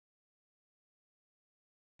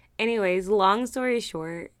Anyways, long story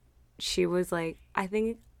short, she was like, I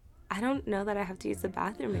don't know that I have to use the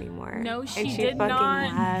bathroom anymore. No, she and she did fucking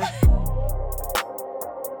not. left.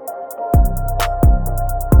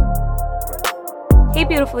 Hey,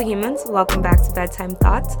 beautiful humans. Welcome back to Bedtime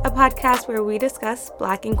Thoughts, a podcast where we discuss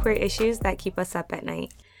Black and queer issues that keep us up at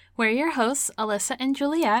night. We're your hosts, Alyssa and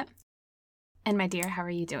Juliet. And my dear, how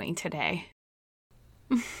are you doing today?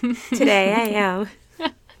 Today I am.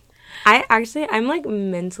 I'm like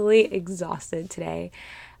mentally exhausted today.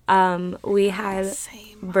 We had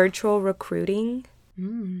virtual recruiting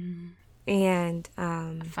and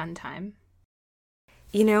fun time.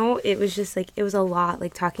 You know, it was just like, it was a lot,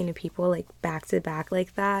 like talking to people like back to back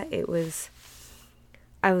like that.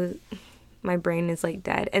 My brain is like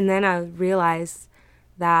dead. And then I realized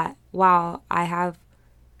that, wow, I have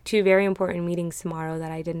 2 very important meetings tomorrow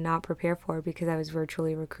that I did not prepare for because I was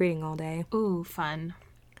virtually recruiting all day. Ooh, fun.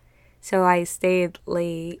 So I stayed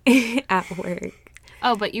late at work.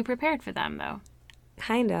 Oh, but you prepared for them though.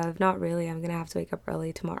 Kind of, not really. I'm going to have to wake up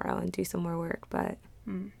early tomorrow and do some more work, but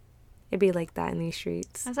it'd be like that in these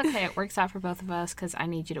streets. That's okay. It works out for both of us because I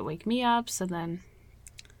need you to wake me up, so then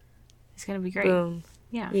it's going to be great. Boom.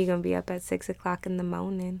 Yeah. You're going to be up at 6 o'clock in the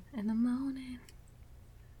morning.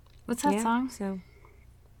 What's that song? So,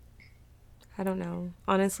 I don't know.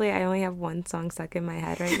 Honestly, I only have one song stuck in my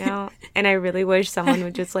head right now, and I really wish someone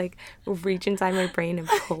would just like reach inside my brain and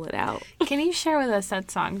pull it out. Can you share with us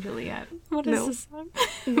that song, Juliet? What is the song?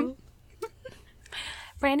 No.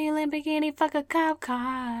 Brandy Lamborghini, fuck a cop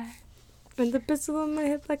car. And the pistol in my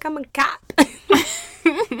hip like I'm a cop.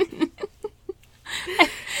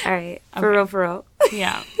 All right. For real.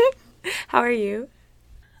 Yeah. How are you?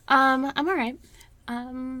 I'm all right.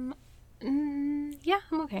 Yeah,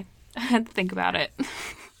 I'm okay. I had to think about it.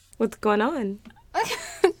 What's going on?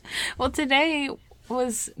 Well, today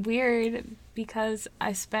was weird because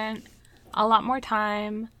I spent a lot more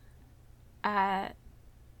time at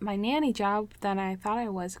my nanny job than I thought I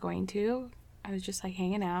was going to. I was just like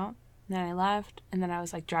hanging out, and then I left, and then I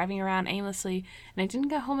was like driving around aimlessly, and I didn't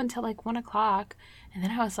get home until like 1 o'clock, and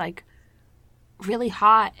then I was like really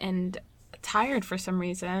hot and tired for some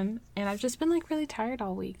reason, and I've just been like really tired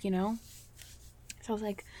all week, you know? So I was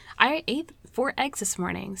like, I ate 4 eggs this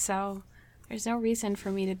morning, so there's no reason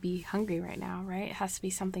for me to be hungry right now, right? It has to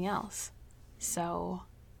be something else. So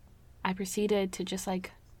I proceeded to just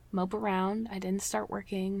like mope around. I didn't start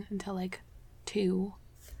working until like 2.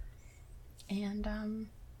 And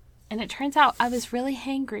it turns out I was really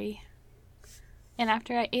hangry. And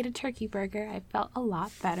after I ate a turkey burger, I felt a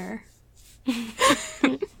lot better.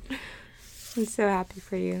 I'm so happy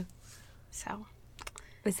for you. So.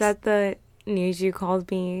 Is that the news you called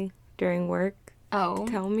me during work? Oh.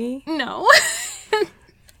 Tell me? No.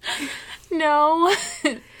 No.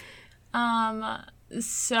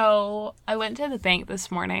 So I went to the bank this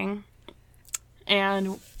morning,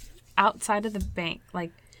 and outside of the bank, like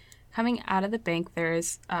coming out of the bank,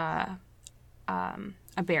 there's a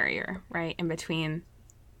barrier, right, in between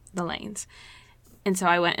the lanes. And so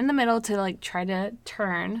I went in the middle to like try to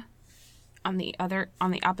turn on the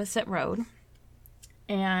opposite road,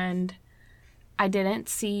 and I didn't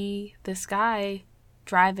see this guy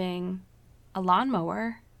driving a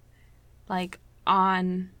lawnmower like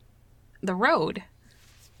on the road,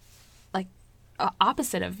 like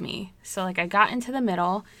opposite of me. So like I got into the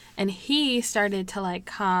middle, and he started to like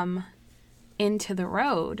come into the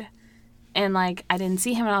road, and like I didn't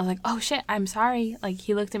see him, and I was like, oh shit, I'm sorry. Like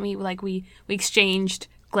he looked at me, like we exchanged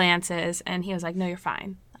glances, and he was like, no, you're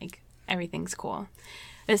fine, like everything's cool.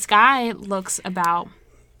 This guy looks about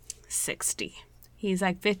 60. He's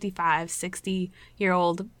like 55,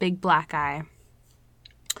 60-year-old big black guy.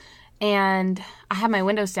 And I have my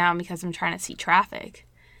windows down because I'm trying to see traffic.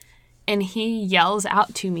 And he yells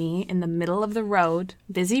out to me in the middle of the road,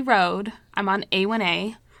 busy road. I'm on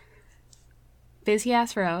A1A, busy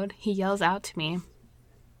ass road. He yells out to me,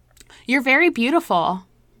 "You're very beautiful."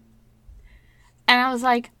 And I was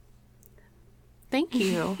like, thank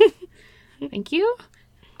you. Thank you.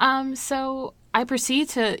 So I proceed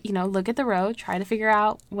to, look at the road, try to figure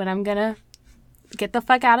out when I'm going to get the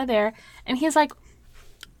fuck out of there. And he's like,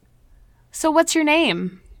 so what's your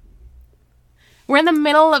name? We're in the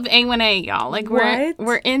middle of A1A, y'all. Like,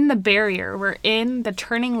 we're in the barrier. We're in the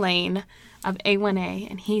turning lane of A1A.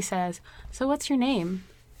 And he says, so what's your name?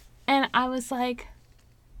 And I was like,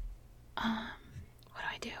 what do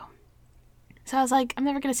I do? So I was like, I'm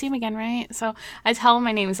never going to see him again, right? So I tell him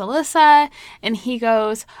my name is Alyssa, and he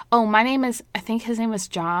goes, oh, my name is, I think his name was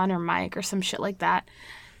John or Mike or some shit like that.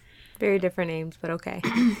 Very different names, but okay.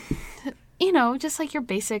 Just like your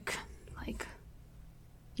basic,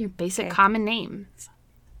 common names.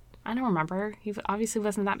 I don't remember. He obviously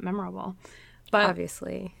wasn't that memorable. But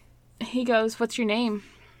Obviously. he goes, "What's your name?"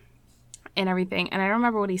 and everything. And I don't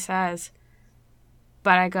remember what he says.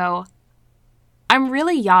 But I go, "I'm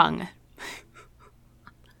really young."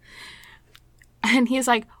 And he's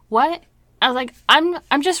like, "What?" I was like,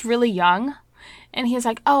 I'm just really young." And he's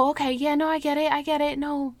like, "Oh, okay. Yeah, no, I get it.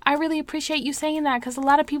 No, I really appreciate you saying that because a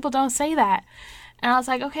lot of people don't say that." And I was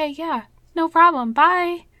like, "Okay, yeah, no problem.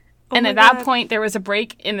 Bye." Oh And my at that God. point, there was a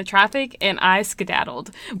break in the traffic, and I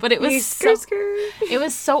skedaddled. But it was it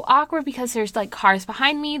was so awkward because there's like cars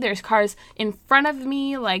behind me, there's cars in front of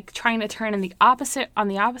me, like trying to turn on the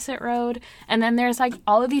opposite road, and then there's like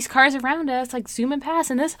all of these cars around us, like zooming past,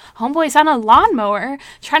 and this homeboy's on a lawnmower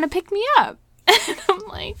trying to pick me up, and I'm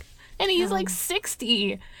like, and he's like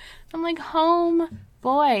 60. I'm like,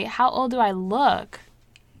 boy, how old do I look?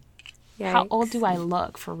 How old do I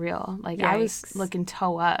look for real? Like I was Yikes. looking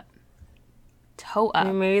toe up. I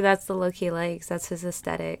mean, maybe that's the look he likes. That's his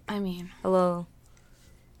aesthetic. I mean, A little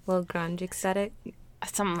grunge aesthetic.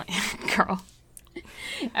 something like, girl.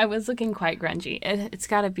 I was looking quite grungy. It's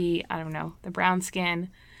got to be, I don't know, the brown skin,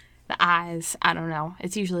 the eyes. I don't know.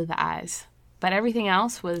 It's usually the eyes. But everything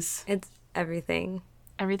else was It's everything.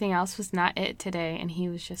 not it today. And he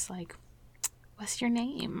was just like, "What's your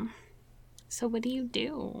name? So what do you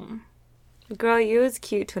do?" Girl, you was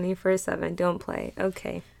cute 24/7. Don't play.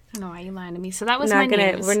 Okay. I don't know why you lying to me. So that was my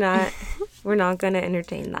news. We're not gonna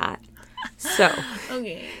entertain that. So,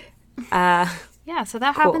 Okay. uh, Yeah, so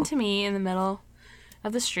that Cool. happened to me in the middle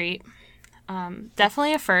of the street.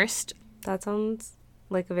 Definitely a first. that sounds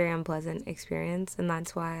like a very unpleasant experience, and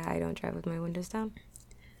that's why I don't drive with my windows down.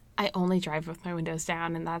 I only drive with my windows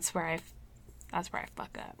down, and that's where I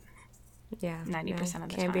fuck up. Yeah. 90% of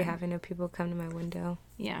the Can't be time. having no people come to my window.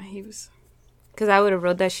 Yeah, he was. Because I would have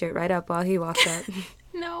rolled that shit right up while he walked up.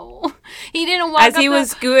 No, he didn't walk As up he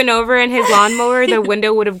was scooting over in his lawnmower, the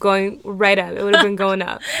window would have going right up. It would have been going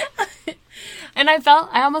up. And I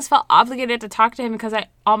almost felt obligated to talk to him because I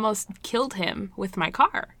almost killed him with my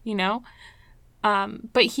car, you know?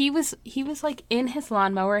 But he was like in his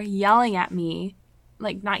lawnmower yelling at me,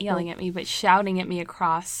 like not yelling at me, but shouting at me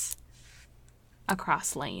across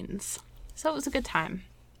lanes. So it was a good time,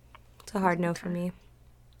 It's a hard no for me.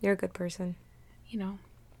 You're a good person. you know?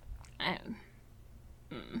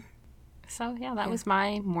 So yeah, that was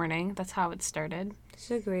my morning. That's how it started.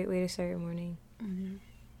 This is a great way to start your morning.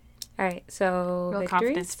 All right, so Real victories?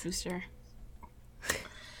 confidence booster.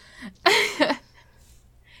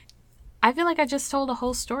 I feel like I just told a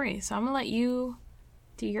whole story, so I'm gonna let you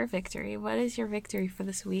do your victory. What is your victory for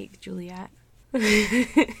this week, Juliet?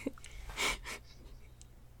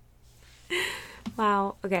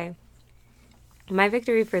 Wow. Okay. My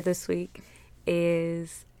victory for this week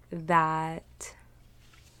is that,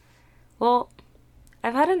 well,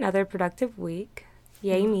 I've had another productive week.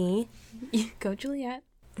 Yay me. Go, Juliet.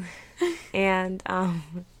 And I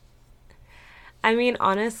mean,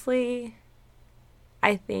 honestly,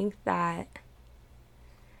 I think that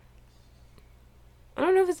I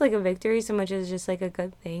don't know if it's like a victory so much as just like a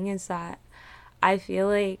good thing, is that I feel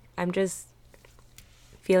like I'm just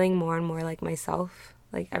feeling more and more like myself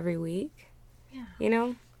like every week. Yeah. You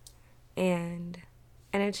know? And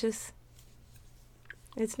it's just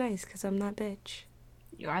it's nice cuz I'm that bitch.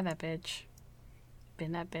 You are that bitch.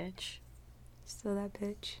 Been that bitch. Still that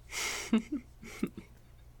bitch.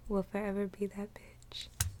 Will forever be that bitch.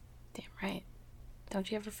 Damn right. Don't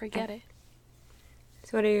you ever forget it.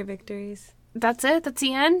 So what are your victories? That's it? That's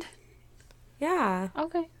the end? Yeah.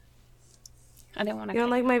 Okay. I didn't want to. You don't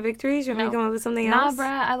like my victories? You want me to No. come up with something Nah, else? bruh.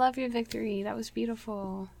 I love your victory. That was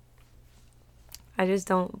beautiful. I just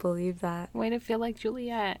don't believe that. Way to feel like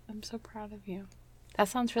Juliet. I'm so proud of you. That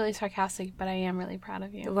sounds really sarcastic, but I am really proud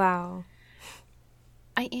of you. Wow.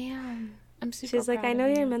 I am. I'm super She's like, proud I of know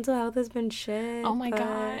you. your mental health has been shit. Oh my but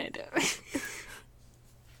god.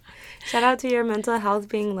 Shout out to your mental health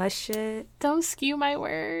being less shit. Don't skew my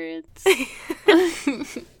words.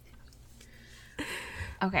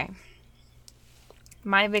 Okay.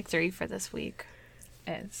 My victory for this week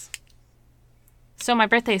is... So my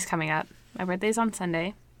birthday's coming up. My birthday's on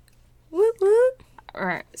Sunday. Woot woot.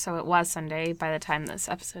 Or, so it was Sunday by the time this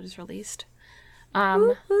episode is released.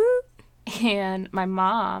 Woot woot. And my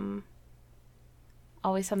mom...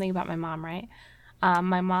 Always something about my mom, right?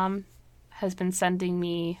 My mom has been sending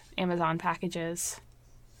me Amazon packages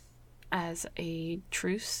as a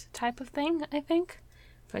truce type of thing, I think.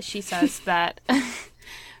 But she says that...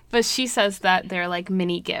 But she says that they're like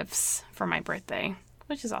mini gifts for my birthday,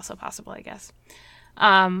 which is also possible, I guess.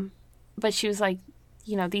 But she was like,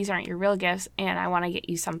 you know, these aren't your real gifts, and I want to get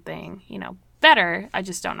you something, you know, better. I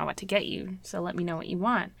just don't know what to get you. So let me know what you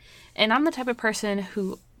want. And I'm the type of person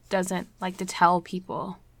who doesn't like to tell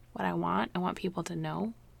people what I want. I want people to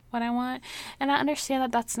know what I want. And I understand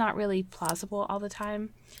that that's not really plausible all the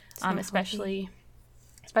time, especially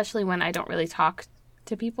when I don't really talk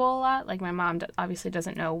to people a lot. Like my mom obviously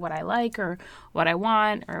doesn't know what I like or what I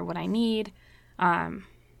want or what I need.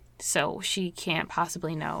 So she can't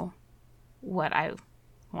possibly know what I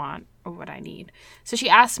want or what I need. So she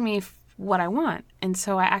asked me what I want. And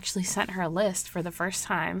so I actually sent her a list for the first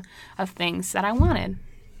time of things that I wanted.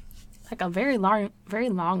 Like a very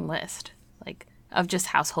long list, like of just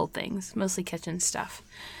household things, mostly kitchen stuff.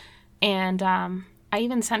 And I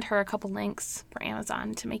even sent her a couple links for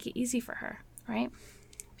Amazon to make it easy for her, right?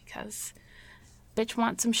 Because bitch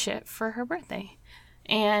wants some shit for her birthday.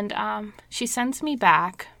 And she sends me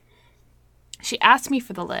back. She asked me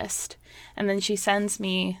for the list, and then she sends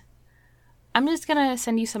me, I'm just going to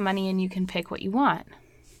send you some money and you can pick what you want.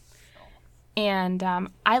 And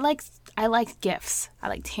I like gifts. I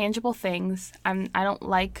like tangible things. I don't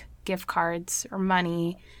like gift cards or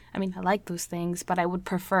money. I mean, I like those things, but I would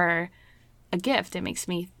prefer a gift. It makes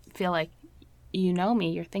me feel like you know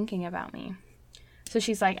me, you're thinking about me. So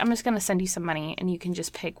she's like, I'm just going to send you some money and you can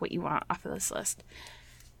just pick what you want off of this list.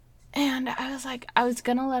 And I was like, I was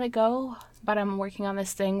going to let it go, but I'm working on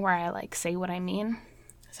this thing where I like say what I mean.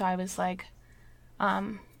 So I was like,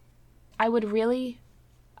 I would really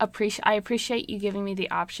appreciate you giving me the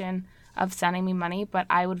option of sending me money, but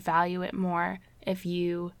I would value it more if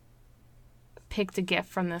you picked a gift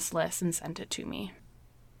from this list and sent it to me.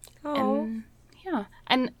 Oh. And yeah.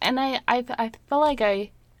 And I feel like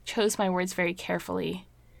I chose my words very carefully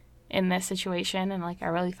in this situation, and like I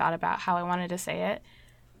really thought about how I wanted to say it.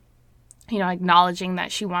 You know, acknowledging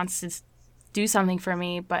that she wants to do something for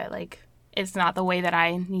me, but like it's not the way that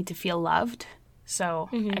I need to feel loved. So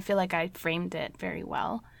I feel like I framed it very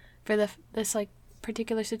well for this like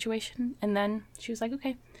particular situation. And then she was like,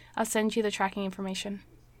 okay, I'll send you the tracking information.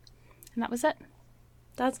 And that was it.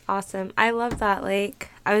 That's awesome. I love that. Like,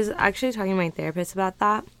 I was actually talking to my therapist about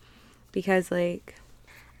that because, like,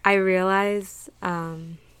 I realized that,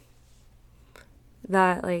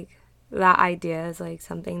 like, that idea is, like,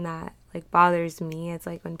 something that, like, bothers me. It's,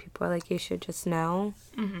 like, when people are like, you should just know.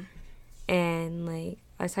 Mm-hmm. And, like,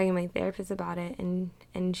 I was talking to my therapist about it,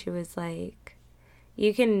 and she was like,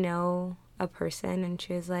 you can know a person, and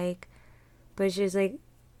she was like, but she's like,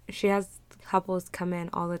 she has couples come in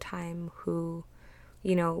all the time who,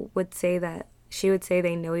 you know, would say that, she would say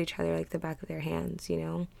they know each other like the back of their hands, you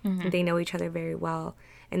know, mm-hmm. They know each other very well,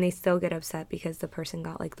 and they still get upset because the person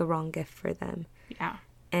got, like, the wrong gift for them. Yeah.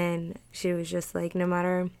 And she was just like, no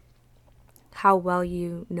matter how well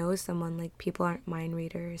you know someone, like, people aren't mind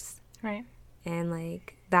readers. Right. And,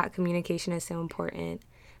 like, that communication is so important.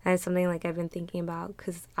 And it's something, like, I've been thinking about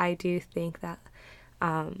because I do think that,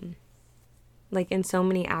 like, in so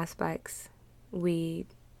many aspects, we,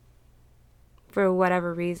 for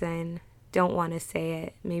whatever reason, don't want to say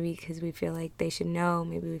it. Maybe because we feel like they should know.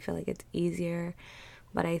 Maybe we feel like it's easier.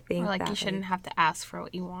 But I think or like that, you shouldn't have to ask for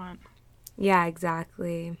what you want. Yeah,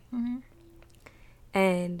 exactly. Mm-hmm.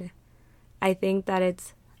 And I think that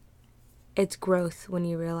it's growth when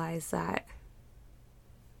you realize that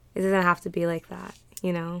it doesn't have to be like that,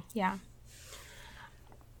 you know? Yeah.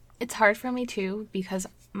 It's hard for me, too, because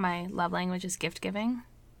my love language is gift giving.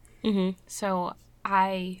 Mm-hmm. So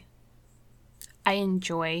I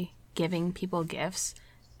enjoy giving people gifts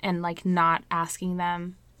and, like, not asking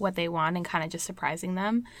them what they want and kind of just surprising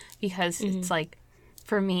them because it's like,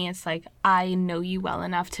 for me, it's like, I know you well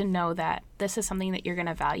enough to know that this is something that you're going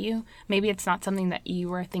to value. Maybe it's not something that you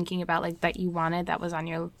were thinking about, like, that you wanted, that was on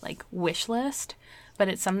your, like, wish list, but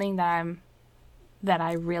it's something that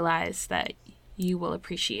I realize that you will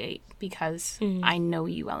appreciate because I know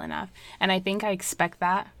you well enough. And I think I expect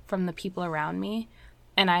that from the people around me.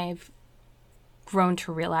 And I've grown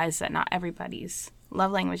to realize that not everybody's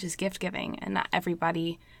love language is gift giving and not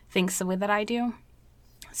everybody thinks the way that I do.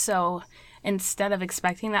 So instead of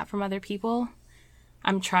expecting that from other people,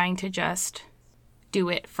 I'm trying to just do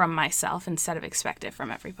it from myself instead of expect it from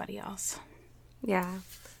everybody else. Yeah.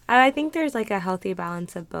 I think there's, like, a healthy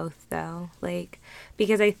balance of both, though. Like,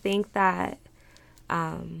 because I think that,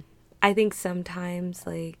 I think sometimes,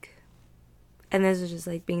 like, and this is just,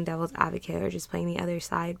 like, being devil's advocate or just playing the other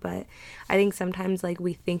side, but I think sometimes, like,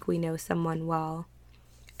 we think we know someone well,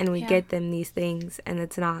 and we get them these things, and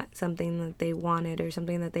it's not something that they wanted or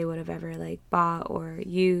something that they would have ever, like, bought or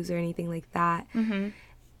used or anything like that. Mm-hmm.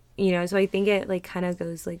 You know, so I think it, like, kind of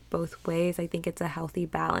goes, like, both ways. I think it's a healthy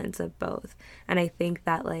balance of both. And I think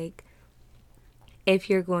that, like, if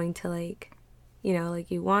you're going to, like, you know,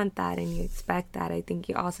 like you want that and you expect that, I think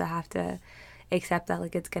you also have to accept that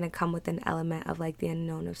like it's going to come with an element of like the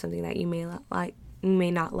unknown of something that you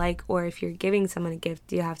may not like, or if you're giving someone a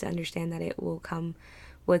gift, you have to understand that it will come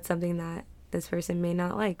with something that this person may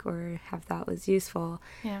not like or have thought was useful.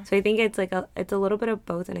 Yeah. So I think it's like it's a little bit of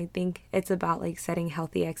both, and I think it's about like setting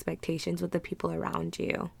healthy expectations with the people around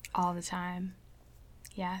you All the time.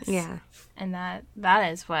 Yes. Yeah. And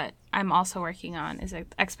that is what I'm also working on, is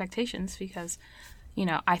expectations, because, you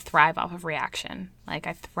know, I thrive off of reaction. Like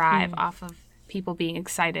I thrive off of people being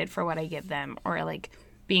excited for what I give them, or like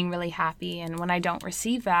being really happy. And when I don't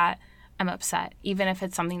receive that, I'm upset, even if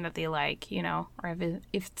it's something that they like, you know, or if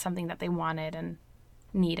it's something that they wanted and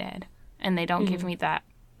needed, and they don't give me that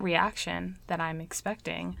reaction that I'm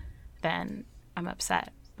expecting, then I'm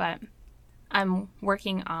upset. But I'm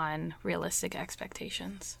working on realistic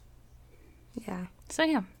expectations. Yeah. So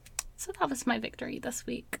yeah. So that was my victory this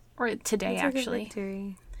week, or today, It's actually. A good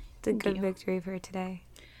victory. It's a good victory for today.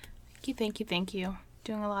 Thank you.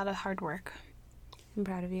 Doing a lot of hard work. I'm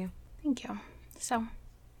proud of you. Thank you. So,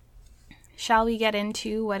 shall we get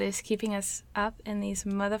into what is keeping us up in these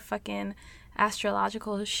motherfucking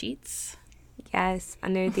astrological sheets? Yes,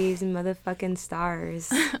 under these motherfucking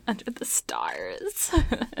stars. Under the stars.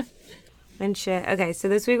 And shit. Okay, so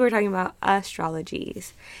this week we're talking about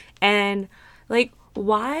astrologies. And like,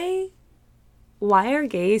 why are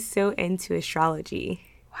gays so into astrology?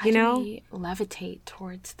 Why do we levitate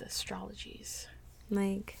towards the astrologies?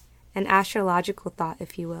 Like an astrological thought,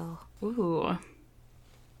 if you will. Ooh.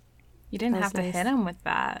 You didn't have to hit him with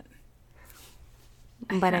that.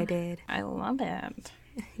 But I did. I love it.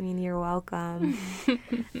 I mean, you're welcome.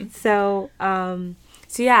 So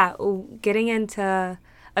yeah, getting into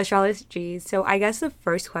astrology. So I guess the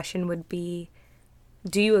first question would be,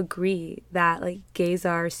 do you agree that like gays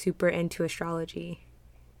are super into astrology?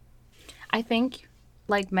 I think,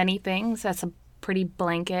 like many things, that's a pretty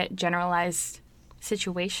blanket, generalized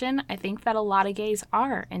situation. I think that a lot of gays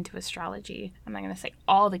are into astrology. I'm not going to say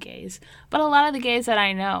all the gays, but a lot of the gays that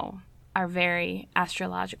I know are very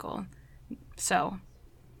astrological. So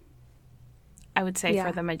I would say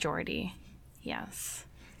for the majority, yes.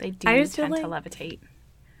 They do tend to levitate.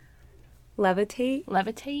 Levitate?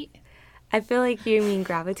 Levitate? I feel like you mean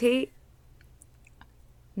gravitate.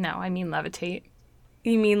 No, I mean levitate.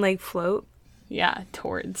 You mean like float? Yeah,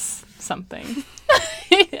 towards something.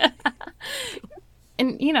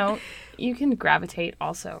 And, you know, you can gravitate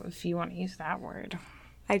also if you want to use that word.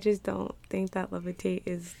 I just don't think that levitate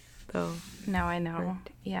is, though. No, I know. Word.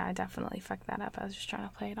 Yeah, I definitely fucked that up. I was just trying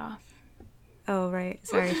to play it off. Oh, right.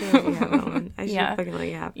 Sorry, I should let you have that one. I should fucking let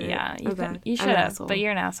you have it. Yeah, you should have, but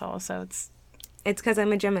you're an asshole, so it's... It's because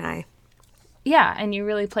I'm a Gemini. Yeah, and you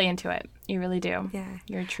really play into it. You really do. Yeah.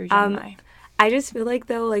 You're a true Gemini. I just feel like,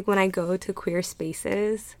 though, like when I go to queer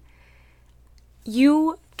spaces,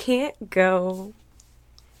 you can't go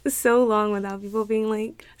so long without people being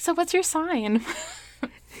like, so what's your sign?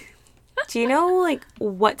 Do you know like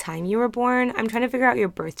what time you were born? I'm trying to figure out your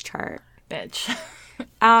birth chart. Bitch.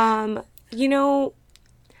 You know,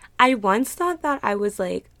 I once thought that I was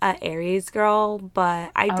like a Aries girl,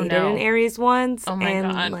 but I dated an Aries once. Oh my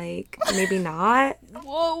God. Like maybe not.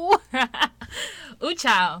 Whoa. Ooh,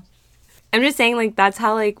 child. I'm just saying, like, that's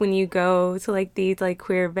how, like, when you go to, like, these, like,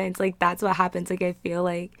 queer events, like, that's what happens. Like, I feel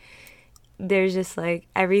like there's just, like,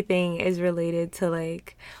 everything is related to,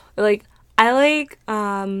 like, I like,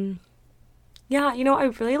 yeah, you know, I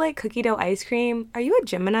really like cookie dough ice cream. Are you a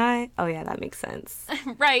Gemini? Oh, yeah, that makes sense.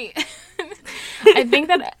 Right.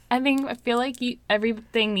 I feel like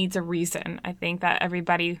everything needs a reason. I think that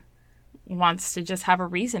everybody wants to just have a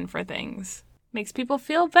reason for things. Makes people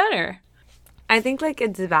feel better. I think, like,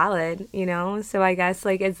 it's valid, you know? So I guess,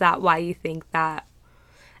 like, is that why you think that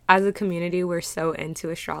as a community we're so into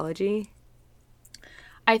astrology?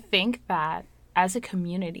 I think that as a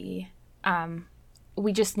community,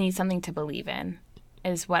 we just need something to believe in,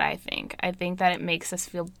 is what I think. I think that it makes us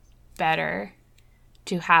feel better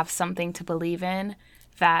to have something to believe in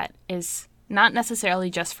that is not necessarily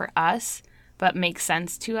just for us, but makes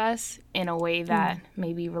sense to us in a way that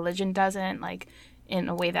maybe religion doesn't, like, in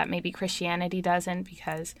a way that maybe Christianity doesn't,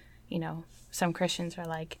 because, you know, some Christians are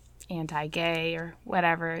like anti-gay or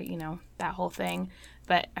whatever, you know, that whole thing.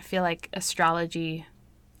 But I feel like astrology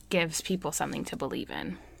gives people something to believe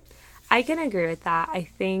in. I can agree with that. I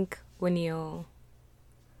think when you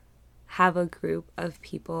have a group of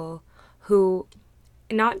people who,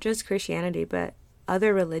 not just Christianity, but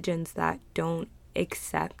other religions that don't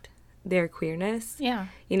accept their queerness,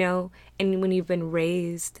 you know, and when you've been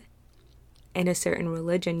raised in a certain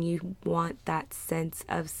religion, you want that sense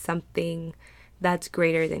of something that's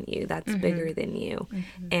greater than you, that's bigger than you.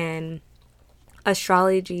 And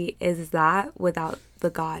astrology is that without the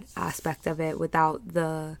God aspect of it, without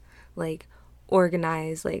the like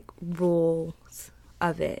organized like rules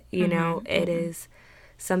of it, you know. It is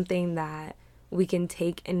something that we can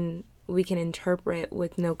take and we can interpret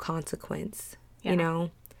with no consequence, you know.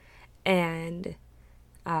 And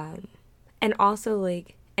also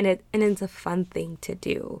like and it's a fun thing to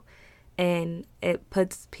do, and it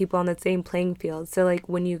puts people on the same playing field. So like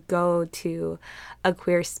when you go to a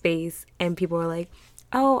queer space and people are like,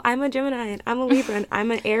 oh, I'm a Gemini and I'm a Libra and I'm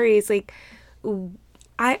an Aries, like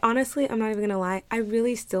I honestly, I'm not even gonna lie, I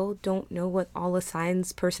really still don't know what all the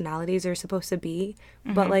signs' personalities are supposed to be.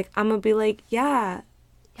 But like I'm gonna be like, yeah,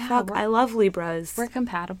 fuck, I love Libras. We're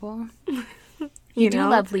compatible. You do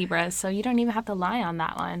love Libras, so you don't even have to lie on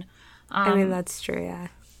that one. I mean, that's true, yeah.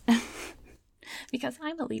 Because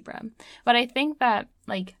I'm a Libra. But I think that,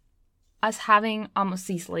 like, us having almost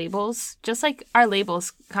these labels, just like our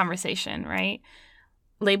labels conversation, right?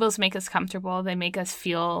 Labels make us comfortable. They make us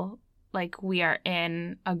feel like we are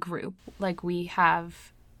in a group, like we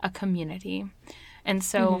have a community. And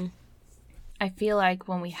so I feel like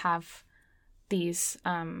when we have these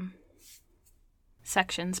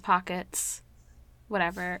sections, pockets,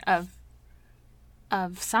 whatever,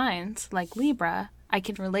 of signs like Libra, I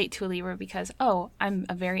can relate to a Libra because, oh, I'm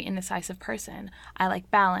a very indecisive person. I like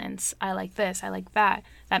balance. I like this. I like that.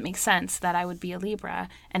 That makes sense that I would be a Libra.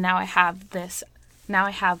 And now I have this. Now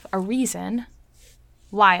I have a reason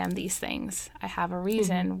why I'm these things. I have a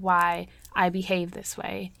reason why I behave this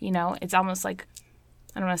way. You know, it's almost like,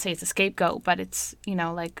 I don't want to say it's a scapegoat, but it's, you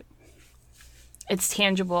know, like it's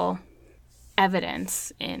tangible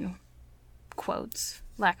evidence in quotes,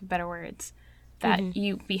 lack of better words, that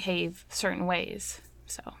you behave certain ways.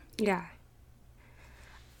 So yeah.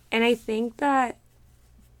 And I think that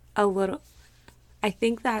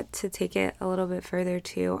to take it a little bit further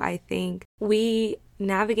too, I think we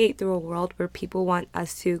navigate through a world where people want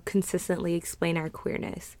us to consistently explain our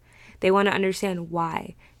queerness. They want to understand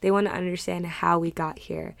why. They want to understand how we got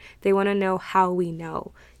here. They want to know how we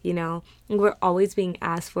know, you know. And we're always being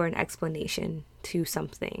asked for an explanation to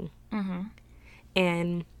something.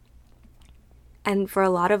 And for a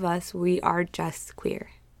lot of us, we are just queer.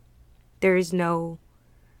 There is no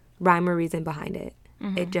rhyme or reason behind it.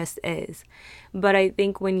 It just is. But I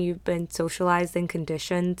think when you've been socialized and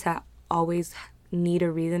conditioned to always need a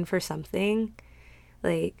reason for something,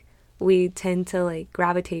 like we tend to like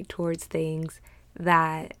gravitate towards things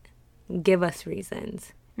that give us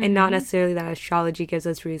reasons. And not necessarily that astrology gives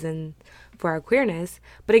us reason for our queerness,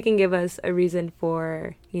 but it can give us a reason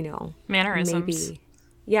for, you know, mannerisms.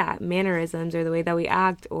 Mannerisms or the way that we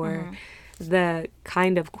act or the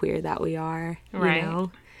kind of queer that we are, you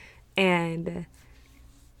know? And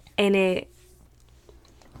it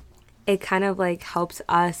kind of like helps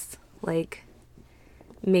us like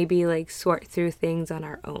maybe like sort through things on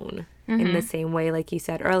our own in the same way, like you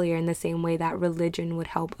said earlier, in the same way that religion would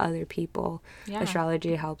help other people.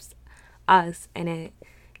 Astrology helps us, and it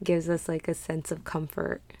gives us like a sense of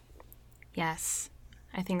comfort. Yes.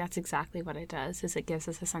 I think that's exactly what it does, is it gives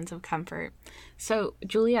us a sense of comfort. So,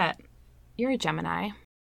 Juliet, you're a Gemini.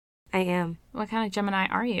 I am. What kind of Gemini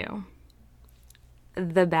are you?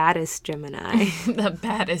 The baddest Gemini. The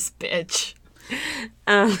baddest bitch.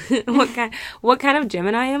 What kind of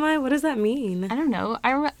Gemini am I? What does that mean? I don't know.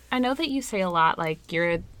 I know that you say a lot like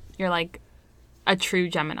you're like a true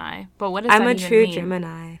Gemini, but what does that even mean? I'm a true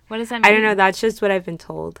Gemini. What does that mean? I don't know. That's just what I've been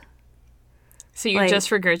told. So you're like, just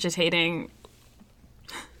regurgitating.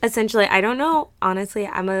 Essentially, I don't know. Honestly,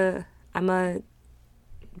 I'm a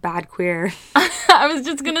bad queer. I was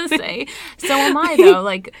just gonna say. So am I though.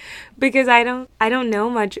 Like, because I don't know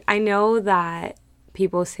much. I know that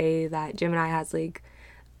people say that Gemini has like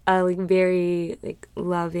a like very like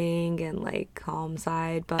loving and like calm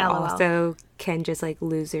side, but LOL. Also can just like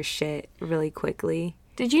lose their shit really quickly.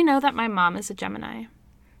 Did you know that my mom is a Gemini?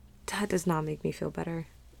 That does not make me feel better.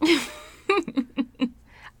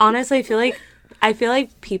 Honestly, I feel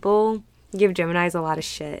like people give Geminis a lot of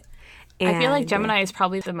shit. I feel like Gemini is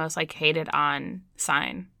probably the most like hated on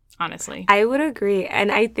sign, honestly. I would agree.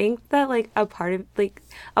 And I think that like a part of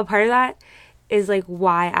that is like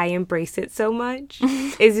why I embrace it so much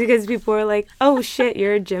is because people are like, oh shit,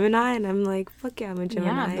 you're a Gemini, and I'm like, fuck yeah, I'm a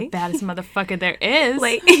Gemini. Yeah, the baddest motherfucker there is.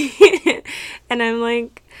 Like and I'm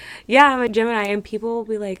like, yeah, I'm a Gemini, and people will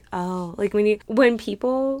be like, oh, like when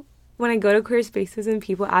I go to queer spaces and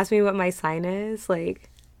people ask me what my sign is, like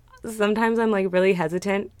sometimes I'm like really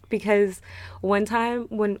hesitant, because one time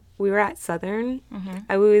when we were at Southern,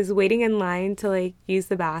 I was waiting in line to like use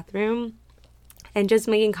the bathroom, and just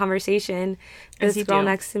making conversation. As This you girl do.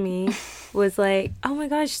 next to me was like, oh my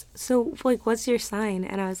gosh, so like what's your sign?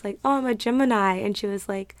 And I was like, oh, I'm a Gemini. And she was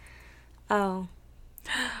like, oh.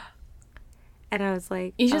 And I was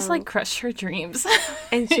like, You just oh. like crushed her dreams.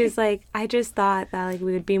 And she was like, I just thought that like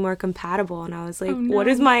we would be more compatible. And I was like, Oh, no. what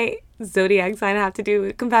does my zodiac sign have to do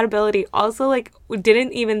with compatibility? Also, like, we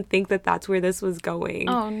didn't even think that that's where this was going.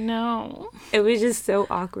 Oh no. It was just so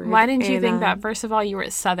awkward. Why didn't you And, think that? First of all, you were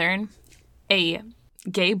at Southern, a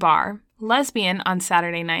gay bar, lesbian on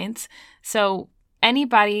Saturday nights. So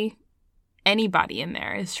anybody in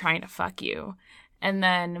there is trying to fuck you. And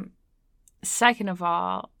then second of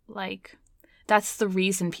all, like, that's the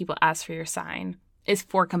reason people ask for your sign, is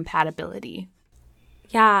for compatibility.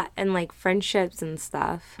 Yeah, and like friendships and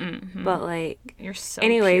stuff. Mm-hmm. But like, You're so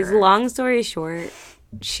anyways, pure. long story short,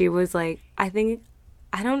 she was like, I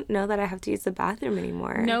don't know that I have to use the bathroom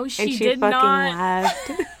anymore. No, she and she did fucking not.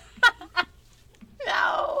 left.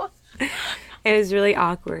 No. It was really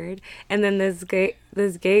awkward. And then this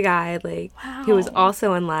gay guy, like, he was Wow.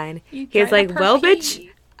 also in line. You He was tried like, to well, perpy. bitch,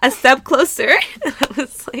 a step closer. And I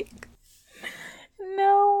was like,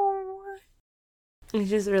 No. it was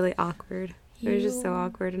just really awkward. It was just so You-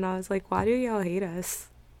 awkward. And I was like, why do y'all hate us?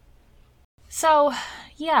 So,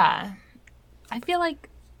 yeah. I feel like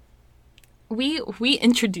we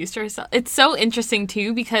introduced ourselves. It's so interesting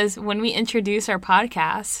too, because when we introduced our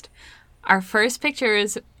podcast, our first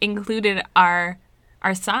pictures included our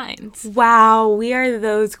signs. Wow, we are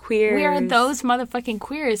those queers. We are those motherfucking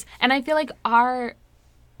queers. And I feel like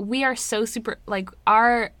we are so super, like,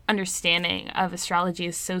 our understanding of astrology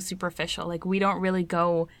is so superficial. Like, we don't really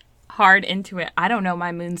go hard into it. I don't know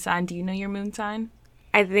my moon sign. Do you know your moon sign?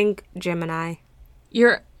 I think Gemini.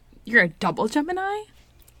 You're a double Gemini?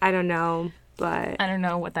 I don't know, but I don't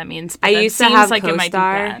know what that means. But I that used to seems have like it might be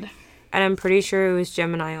CoStar, bad. and I'm pretty sure it was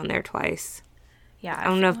Gemini on there twice. Yeah. I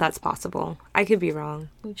don't know if that's possible. I could be wrong.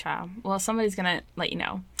 Ooh, child. Well, somebody's gonna let you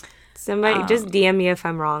know. Somebody just DM me if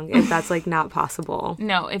I'm wrong, if that's like not possible.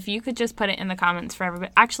 No, if you could just put it in the comments for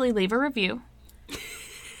everybody. Actually, leave a review.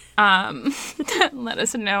 Let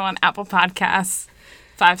us know on Apple Podcasts.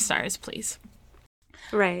 5 stars, please.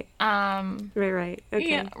 Right. Um. Right. Okay.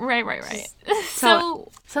 Yeah. Right. So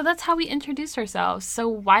that's how we introduced ourselves. So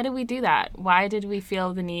why did we do that? Why did we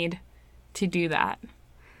feel the need to do that?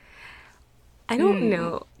 I don't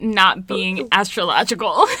know. Not being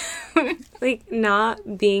astrological. Like,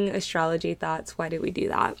 not being astrology thoughts, why did we do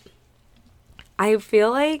that? I feel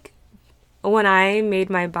like when I made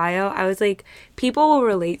my bio, I was like, people will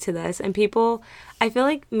relate to this. And I feel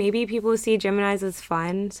like maybe people see Geminis as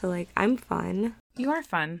fun. So, like, I'm fun. You are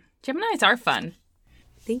fun. Geminis are fun.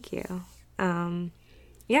 Thank you.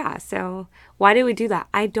 Yeah, so why did we do that?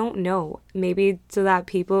 I don't know. Maybe so that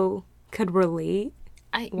people could relate.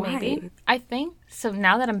 Why? Maybe. I think so.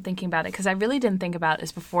 Now that I'm thinking about it, because I really didn't think about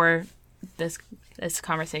this before this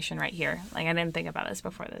conversation right here. Like, I didn't think about this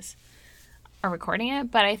before this or recording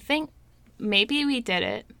it. But I think maybe we did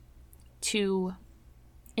it to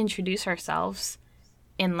introduce ourselves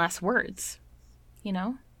in less words. You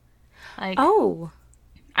know, like, Oh,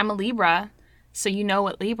 I'm a Libra, so you know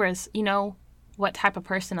what Libras. You know what type of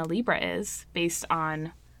person a Libra is based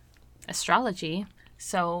on astrology.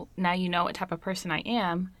 So now you know what type of person I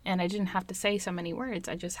am, and I didn't have to say so many words.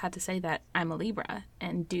 I just had to say that I'm a Libra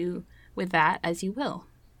and do with that as you will,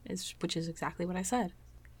 which is exactly what I said.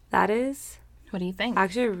 that is What do you think?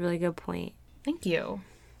 actually a really good point. Thank you.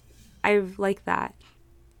 I like that.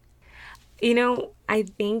 You know, I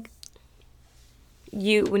think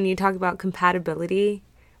when you talk about compatibility,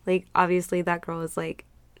 like, obviously that girl is like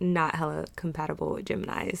not hella compatible with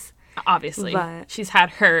Geminis. Obviously, But- she's had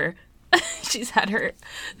her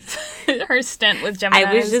her stint with Gemini.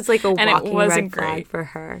 I was just like a and it walking wasn't red flag great. for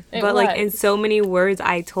her. It But like in was. so many words,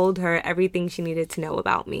 I told her everything she needed to know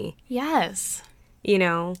about me, Yes. you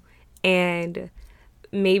know? And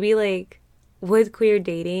maybe like with queer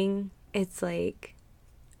dating, it's like,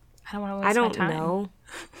 I don't want to waste I don't my time. know.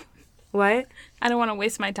 What? I don't want to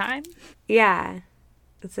waste my time. Yeah.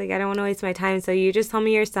 It's like, I don't want to waste my time. So you just tell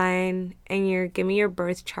me your sign and give me your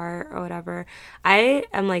birth chart or whatever. I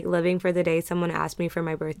am like living for the day someone asks me for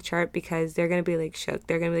my birth chart, because they're going to be like shook.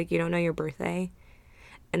 They're going to be like, you don't know your birthday?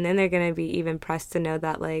 And then they're going to be even pressed to know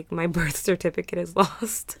that like my birth certificate is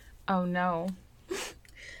lost. Oh no.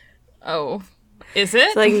 Oh, is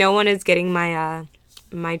it? So like no one is getting my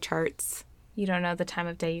charts. You don't know the time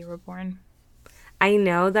of day you were born. I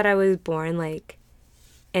know that I was born like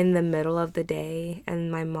in the middle of the day,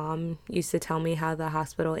 and my mom used to tell me how the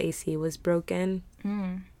hospital AC was broken.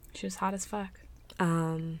 She was hot as fuck.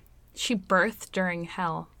 Um She birthed during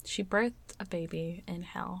hell. She birthed a baby in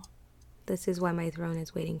hell. this is why my throne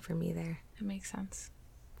is waiting for me there. It makes sense.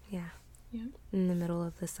 Yeah. Yeah. In the middle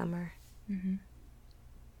of the summer. Mm-hmm.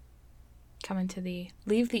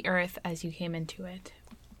 Leave the earth as you came into it.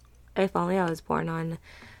 If only I was born on,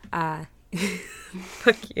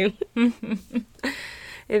 fuck you.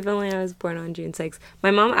 If only I was born on June 6th.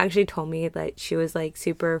 My mom actually told me that she was, like,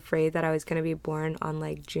 super afraid that I was going to be born on,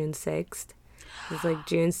 like, June 6th. It was, like,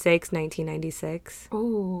 June 6th, 1996.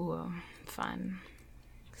 Ooh, fun.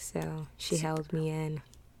 So she held me in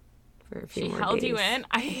for a few more days. She held you in?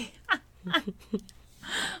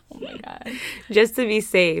 Oh, my God. Just to be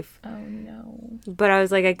safe. Oh, no. But I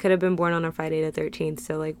was like, I could have been born on a Friday the 13th,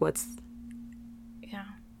 so, like, what's... Yeah,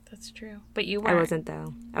 that's true. But you weren't. I wasn't,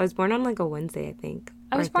 though. I was born on, like, a Wednesday, I think.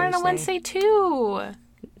 I was born on a Wednesday, too.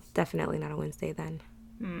 Definitely not a Wednesday, then.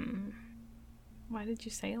 Why did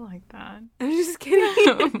you say it like that? I'm just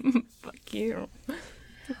kidding. Fuck you.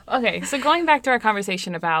 Okay, so going back to our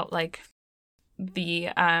conversation about, like, the,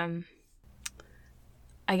 I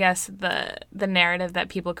guess, the narrative that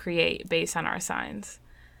people create based on our signs.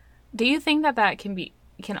 Do you think that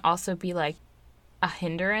can also be, like, a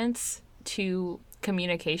hindrance to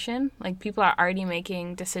communication? Like, people are already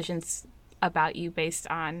making decisions about you based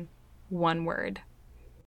on one word.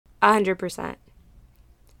 100%.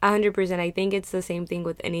 100%. I think it's the same thing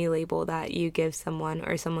with any label that you give someone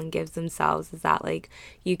or someone gives themselves, is that, like,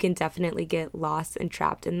 you can definitely get lost and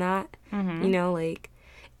trapped in that, you know, like,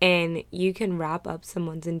 and you can wrap up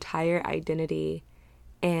someone's entire identity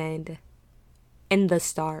and in the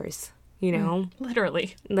stars, you know?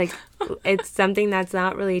 Literally. Like, it's something that's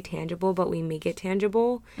not really tangible, but we make it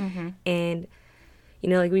tangible. And, you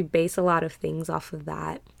know, like, we base a lot of things off of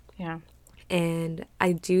that. Yeah. And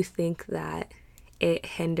I do think that it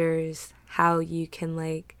hinders how you can,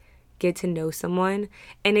 like, get to know someone,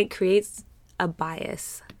 and it creates a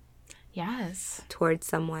bias. Yes. Towards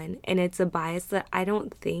someone. And it's a bias that I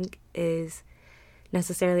don't think is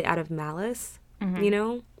necessarily out of malice, you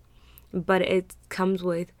know? But it comes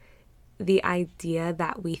with the idea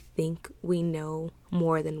that we think we know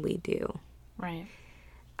more than we do. Right.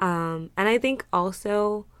 And I think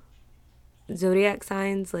also zodiac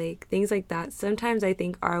signs, like, things like that, sometimes I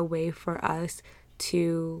think are a way for us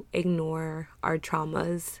to ignore our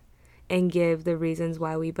traumas and give the reasons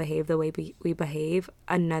why we behave the way we behave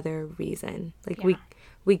another reason. Like,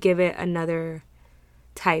 we give it another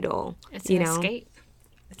title. It's an escape.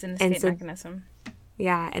 It's an escape mechanism.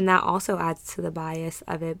 Yeah, and that also adds to the bias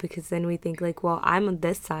of it, because then we think, like, well, I'm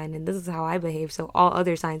this sign and this is how I behave, so all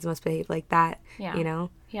other signs must behave like that, you know?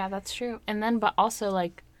 Yeah, that's true. And then, but also,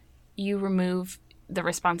 like, you remove the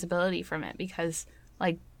responsibility from it, because,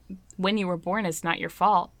 like, when you were born, it's not your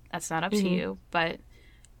fault. That's not up to you. But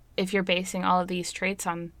if you're basing all of these traits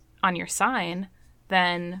on your sign,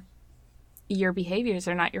 then your behaviors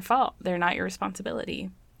are not your fault. They're not your responsibility.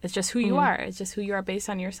 It's just who you are. It's just who you are based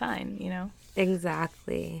on your sign, you know?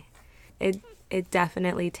 Exactly. It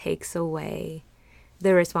definitely takes away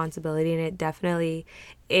the responsibility, and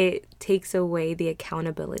it takes away the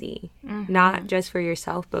accountability, not just for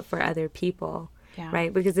yourself, but for other people,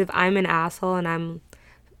 right? Because if I'm an asshole and I'm,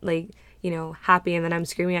 like, you know, happy, and then I'm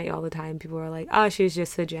screaming at you all the time, people are like, oh, she's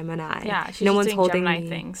just a Gemini. Yeah, she's just doing Gemini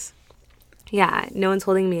things. Yeah, no one's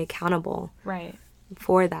holding me accountable. Right.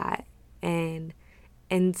 For that. And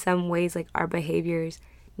in some ways, like, our behaviors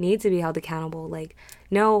need to be held accountable. Like,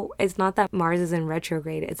 no, it's not that Mars is in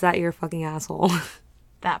retrograde. It's that you're a fucking asshole.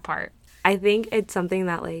 That part. I think it's something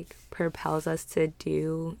that, like, propels us to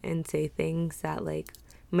do and say things that, like,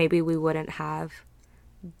 maybe we wouldn't have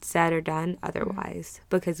said or done otherwise,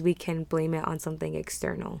 because we can blame it on something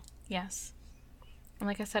external. Yes. And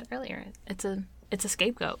like I said earlier, it's a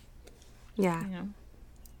scapegoat. Yeah. You know?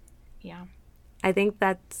 Yeah. I think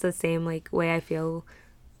that's the same, like, way I feel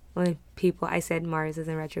when I said Mars is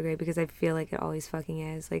in retrograde, because I feel like it always fucking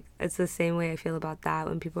is. Like, it's the same way I feel about that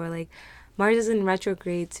when people are like, Mars is in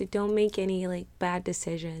retrograde, so don't make any, like, bad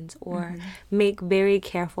decisions or make very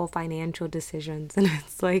careful financial decisions. And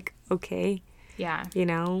it's like, okay. Yeah. You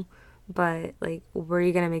know? But, like, were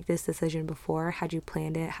you going to make this decision before? Had you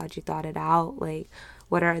planned it? Had you thought it out? Like,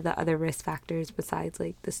 what are the other risk factors besides,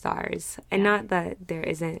 like, the stars? And not that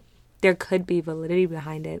there could be validity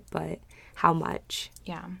behind it, but how much?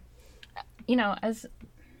 Yeah. You know,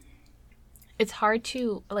 it's hard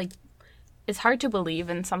to believe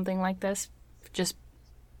in something like this just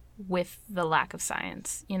with the lack of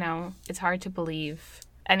science, you know? It's hard to believe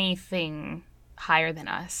anything higher than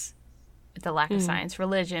us with the lack of science,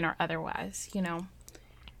 religion or otherwise, you know?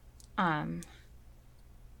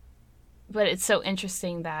 But it's so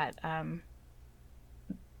interesting that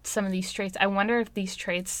some of these traits, I wonder if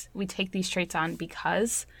we take these traits on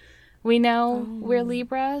because we know we're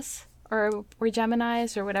Libras or we're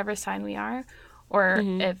Geminis or whatever sign we are, or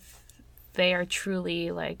if they are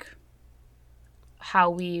truly like how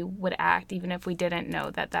we would act even if we didn't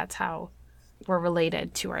know that that's how we're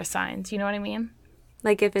related to our signs. You know what I mean?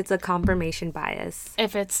 Like if it's a confirmation bias.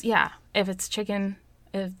 If it's chicken,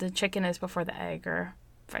 if the chicken is before the egg or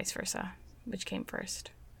vice versa, which came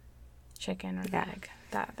first, chicken or the egg,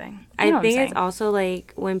 that thing. I think it's also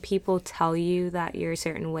like when people tell you that you're a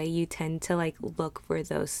certain way, you tend to like look for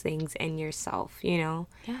those things in yourself, you know?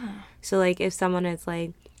 Yeah. So like if someone is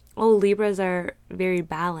like, oh, Libras are very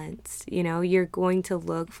balanced, you know, you're going to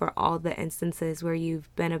look for all the instances where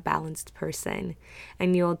you've been a balanced person,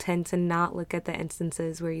 and you'll tend to not look at the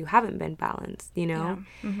instances where you haven't been balanced, you know?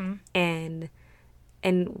 And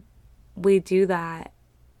we do that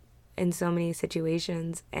in so many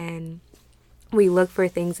situations, and we look for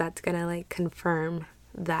things that's gonna like confirm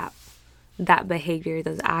that behavior,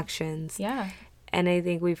 those actions. Yeah. And I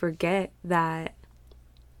think we forget that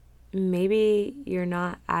maybe you're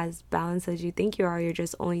not as balanced as you think you are. You're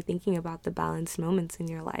just only thinking about the balanced moments in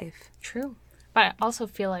your life. True. But I also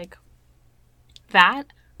feel like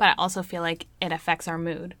it affects our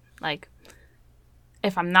mood. Like,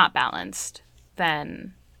 if I'm not balanced,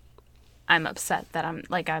 then I'm upset that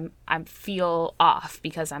I feel off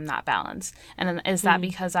because I'm not balanced. And then is that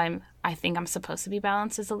because I think I'm supposed to be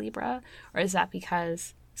balanced as a Libra? Or is that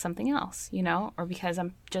because something else, you know? Or because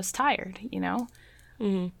I'm just tired, you know?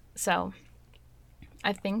 Mm-hmm. So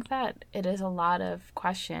I think that it is a lot of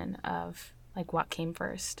question of like what came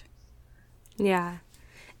first. Yeah.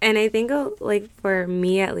 And I think like for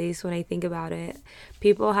me at least, when I think about it,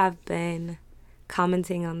 people have been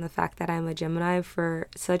commenting on the fact that I'm a Gemini for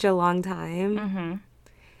such a long time.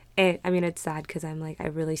 And I mean, it's sad because I'm like, I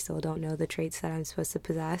really still don't know the traits that I'm supposed to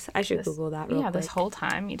possess. I should Google that real quick. Yeah, this whole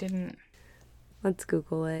time you didn't. Let's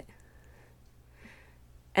Google it.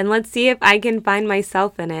 And let's see if I can find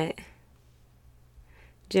myself in it.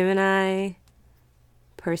 Gemini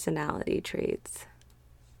personality traits.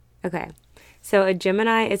 Okay. So a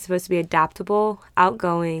Gemini is supposed to be adaptable,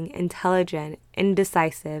 outgoing, intelligent,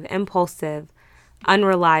 indecisive, impulsive,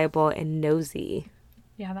 unreliable, and nosy.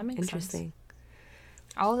 Yeah, that makes Interesting. Sense.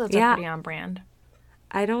 All of those are pretty on brand.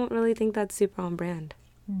 I don't really think that's super on brand.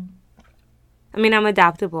 I mean, I'm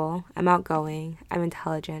adaptable, I'm outgoing, I'm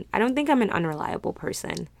intelligent. I don't think I'm an unreliable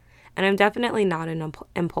person. And I'm definitely not an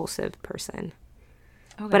impulsive person.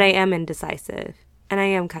 Okay. But I am indecisive. And I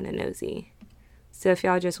am kind of nosy. So if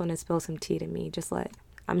y'all just want to spill some tea to me,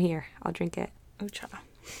 I'm here. I'll drink it. Ooh-cha.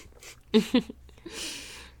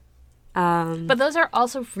 But those are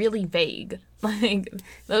also really vague. Like,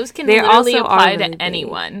 those can literally apply to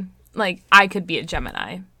anyone. Vague. Like, I could be a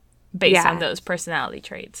Gemini based on those personality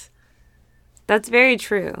traits. That's very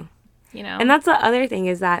true. You know? And that's the other thing,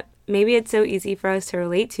 is that maybe it's so easy for us to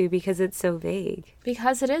relate to because it's so vague.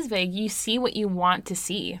 Because it is vague. You see what you want to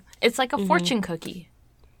see. It's like a fortune cookie.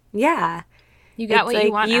 Yeah. You got what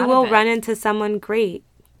you want out of it. You will run into someone great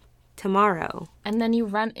tomorrow. And then you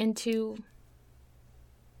run into...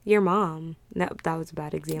 your mom. No, that was a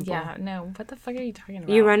bad example. Yeah, no. What the fuck are you talking about?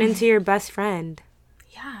 You run into your best friend.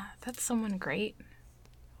 Yeah, that's someone great.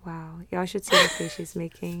 Wow. Y'all should see the face she's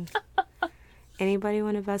making. Anybody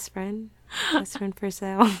want a best friend? Best friend for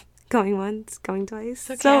sale. Going once, going twice.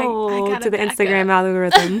 Okay, so to the Instagram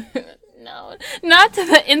algorithm. No, not to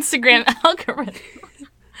the Instagram algorithm.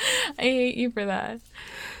 I hate you for that.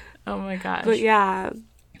 Oh my gosh. But yeah.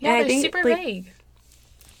 Yeah, they're super vague.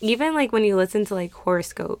 Even like when you listen to like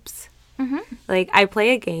horoscopes, like I play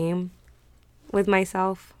a game with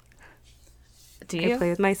myself. Do you? I play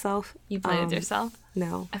with myself. You play with yourself?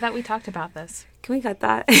 No. I thought we talked about this. Can we cut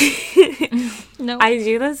that? No. I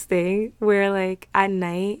do this thing where like at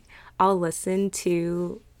night I'll listen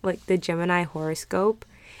to like the Gemini horoscope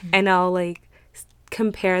and I'll like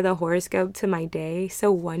compare the horoscope to my day.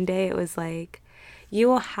 So one day it was like, you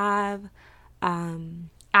will have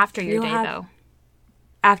after your day though.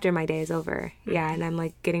 After my day is over. Yeah, and I'm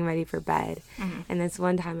like getting ready for bed. And this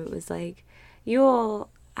one time it was like, you'll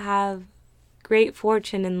have great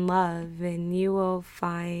fortune in love and you will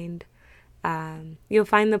find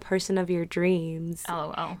the person of your dreams.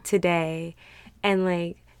 LOL. Today. And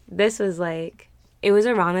like this was like, it was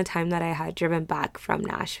around the time that I had driven back from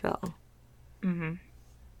Nashville. And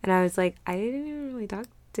I was like, I didn't even really talk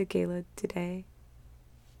to Kayla today.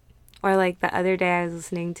 Or like the other day I was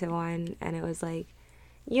listening to one and it was like,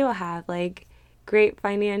 you'll have like great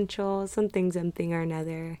financial something or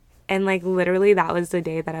another. And like literally that was the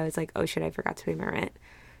day that I was like, oh shit, I forgot to pay my rent.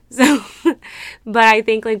 So But I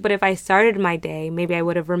think, like, but if I started my day, maybe I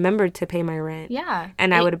would have remembered to pay my rent. Yeah.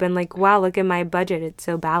 And I would have been like, wow, look at my budget. It's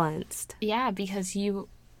so balanced. Yeah, because you,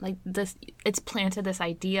 like, this, it's planted this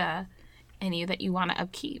idea in you that you want to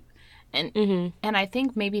upkeep. And and I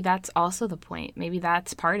think maybe that's also the point. Maybe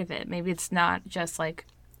that's part of it. Maybe it's not just like,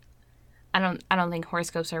 I don't think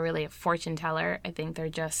horoscopes are really a fortune teller. I think they're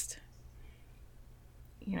just,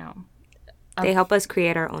 you know, They help us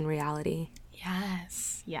create our own reality.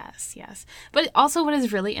 Yes, yes, yes. But also what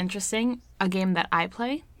is really interesting, a game that I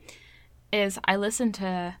play, is I listen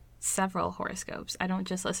to several horoscopes. I don't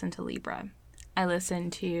just listen to Libra. I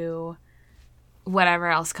listen to whatever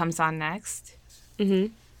else comes on next.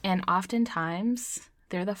 Mm-hmm. And oftentimes,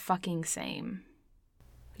 they're the fucking same.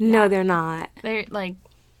 No, they're not. They're like,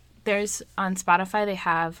 there's on Spotify, they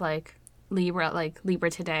have like Libra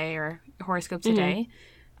Today or Horoscope Today.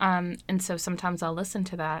 And so sometimes I'll listen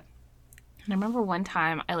to that. And I remember one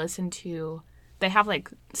time I listened to, they have like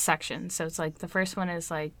sections. So it's like the first one is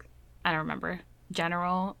like, I don't remember,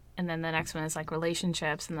 general. And then the next one is like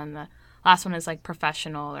relationships. And then the last one is like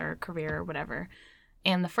professional or career or whatever.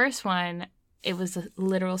 And the first one, it was the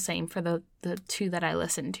literal same for the two that I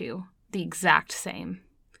listened to. The exact same.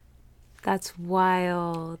 That's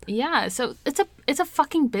wild. Yeah, so it's a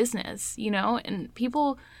fucking business, you know? And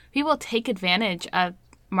people take advantage of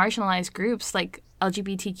marginalized groups like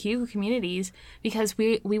LGBTQ communities because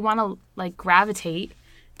we want to like gravitate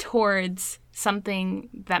towards something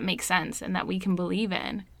that makes sense and that we can believe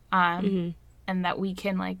in and that we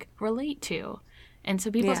can like relate to. And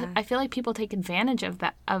so I feel like people take advantage of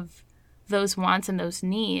that, of those wants and those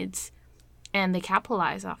needs, and they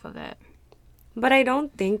capitalize off of it. But I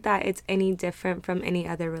don't think that it's any different from any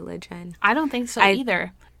other religion. I don't think so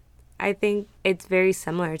either. I think it's very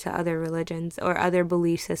similar to other religions or other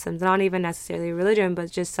belief systems. Not even necessarily religion, but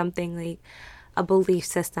just something like a belief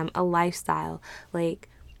system, a lifestyle. Like,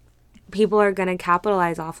 people are going to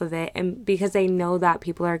capitalize off of it, and because they know that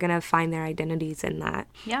people are going to find their identities in that.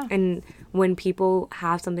 Yeah. And when people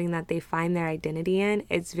have something that they find their identity in,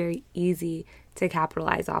 it's very easy to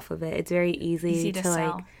capitalize off of it. It's very easy to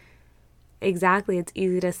sell. like... Exactly. It's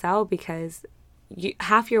easy to sell because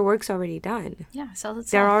half your work's already done. Yeah, sells itself.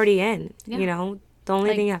 They're already in, Yeah. you know? The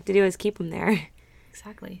only thing you have to do is keep them there.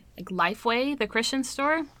 Exactly. Like Lifeway, the Christian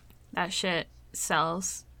store, that shit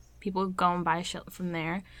sells. People go and buy shit from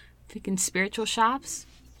there. Freaking spiritual shops,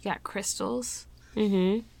 you got crystals.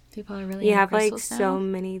 Mm-hmm. People are really You into have, like, crystals so now.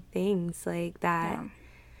 many things, like, that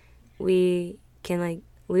we can, like,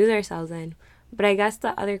 lose ourselves in. But I guess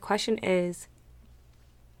the other question is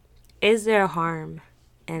there harm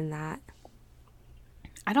in that?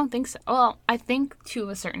 I don't think so. Well, I think to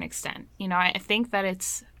a certain extent. You know, I think that it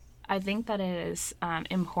is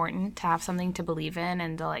important to have something to believe in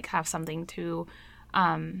and to like have something to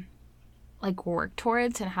like work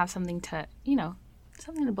towards and have something to, you know,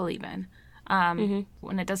 something to believe in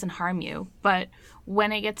when it doesn't harm you. But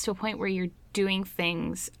when it gets to a point where you're doing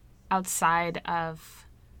things outside of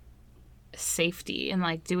safety and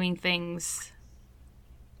like doing things,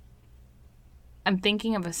 I'm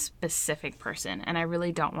thinking of a specific person, and I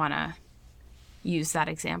really don't want to use that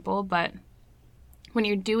example, but when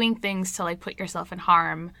you're doing things to like put yourself in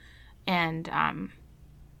harm and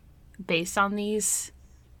based on these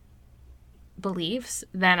beliefs,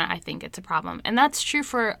 then I think it's a problem. And that's true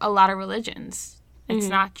for a lot of religions. It's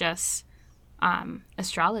not just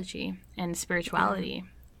astrology and spirituality.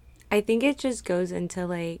 I think it just goes into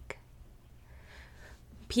like,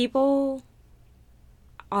 people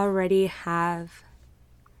already have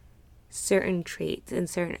certain traits and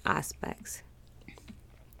certain aspects.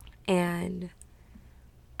 And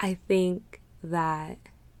I think that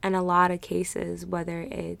in a lot of cases, whether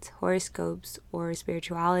it's horoscopes or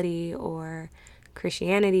spirituality or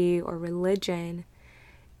Christianity or religion,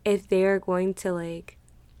 if they're going to like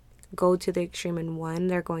go to the extreme in one,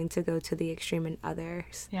 they're going to go to the extreme in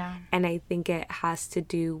others. Yeah. And I think it has to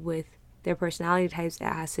do with their personality types. It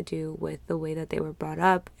has to do with the way that they were brought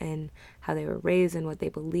up and how they were raised and what they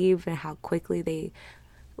believe and how quickly they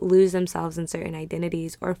lose themselves in certain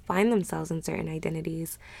identities or find themselves in certain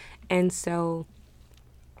identities. And so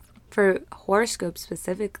for horoscopes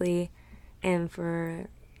specifically and for,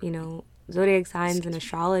 you know, zodiac signs and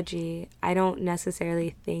astrology, I don't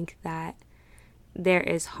necessarily think that there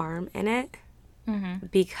is harm in it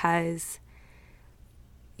because,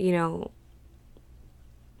 you know,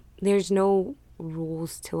 there's no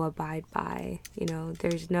rules to abide by. You know,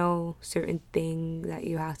 there's no certain thing that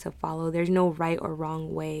you have to follow. There's no right or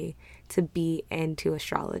wrong way to be into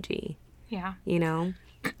astrology. Yeah. You know?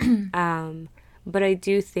 But I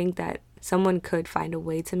do think that someone could find a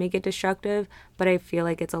way to make it destructive, but I feel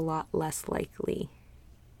like it's a lot less likely.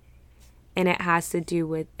 And it has to do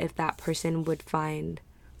with if that person would find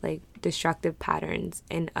like destructive patterns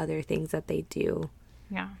in other things that they do.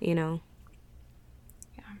 Yeah. You know?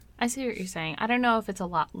 Yeah. I see what you're saying. I don't know if it's a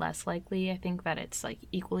lot less likely. I think that it's like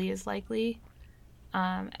equally as likely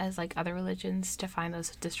as like other religions to find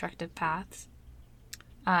those destructive paths.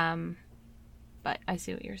 But I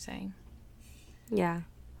see what you're saying. Yeah.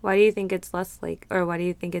 Why do you think it's less like, or why do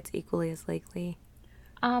you think it's equally as likely?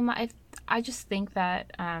 I just think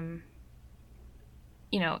that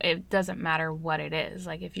you know, it doesn't matter what it is.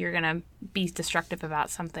 Like, if you're gonna be destructive about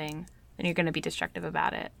something, then you're gonna be destructive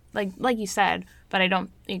about it. Like you said, but I don't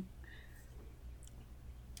think.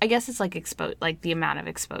 I guess it's like like the amount of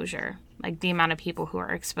exposure, like the amount of people who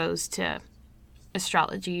are exposed to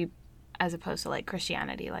astrology, as opposed to like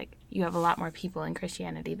Christianity. Like, you have a lot more people in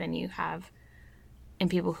Christianity than you have in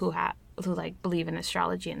people who like believe in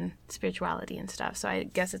astrology and spirituality and stuff. So I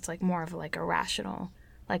guess it's like more of like a rational,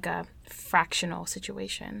 like a fractional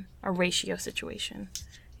situation, a ratio situation.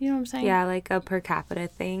 You know what I'm saying? Yeah, like a per capita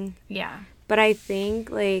thing. Yeah. But I think,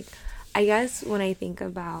 like, I guess when I think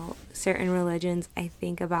about certain religions, I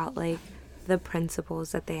think about, like, the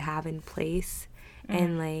principles that they have in place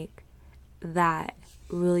and, like, that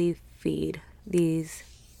really feed these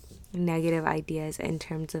negative ideas in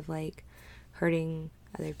terms of, like, hurting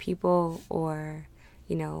other people or,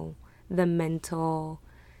 you know, the mental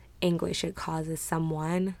anguish it causes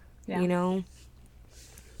someone, you know?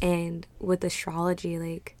 And with astrology,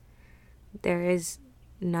 like, there is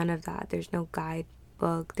none of that. There's no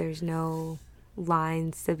guidebook. There's no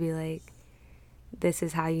lines to be like, this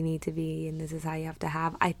is how you need to be and this is how you have to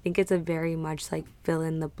have. I think it's a very much like fill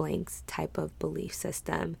in the blanks type of belief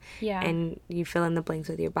system. Yeah. And you fill in the blanks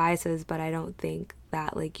with your biases, but I don't think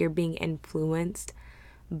that, like, you're being influenced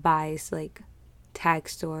by, like,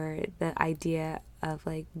 text or the idea of,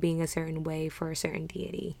 like, being a certain way for a certain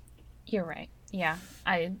deity. You're right. Yeah.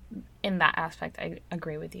 In that aspect, I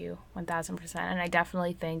agree with you 1000%. And I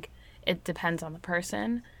definitely think it depends on the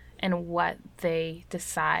person and what they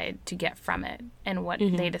decide to get from it and what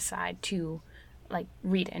they decide to, like,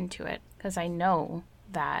 read into it. Because I know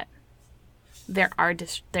that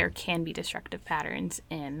there can be destructive patterns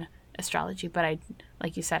in astrology, but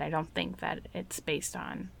like you said, I don't think that it's based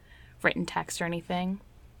on written text or anything.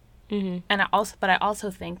 And I also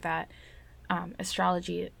think that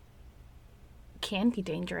astrology can be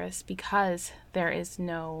dangerous because there's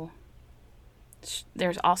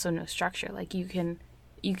also no structure. Like, you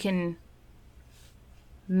can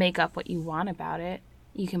make up what you want about it.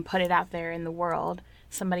 You can put it out there in the world.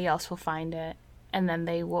 Somebody else will find it, and then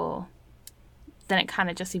then it kind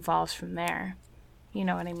of just evolves from there. You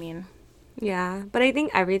know what I mean? Yeah, but I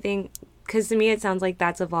think everything, because to me it sounds like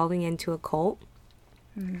that's evolving into a cult.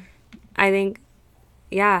 I think,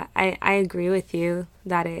 yeah, I agree with you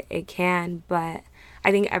that it can, but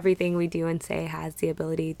I think everything we do and say has the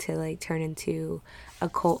ability to, like, turn into a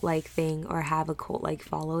cult-like thing or have a cult-like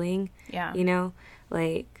following. Yeah. You know?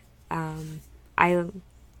 Like, I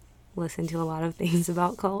listen to a lot of things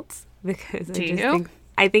about cults because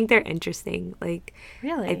I think they're interesting. Like,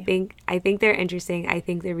 really? I think they're interesting. I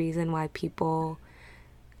think the reason why people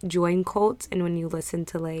join cults, and when you listen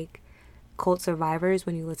to, like, cult survivors,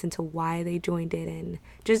 when you listen to why they joined it and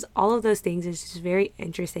just all of those things, is just very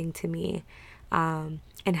interesting to me. And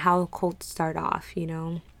how cults start off, you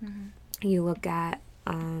know? You look at,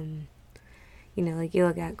 you know, like, you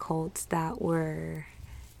look at cults that were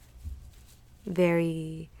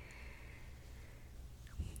very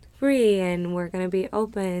free and we're gonna be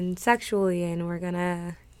open sexually and we're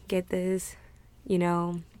gonna get this, you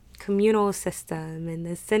know, communal system and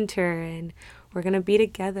this center and we're gonna be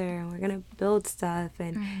together and we're gonna build stuff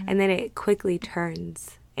and then it quickly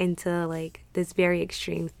turns into, like, this very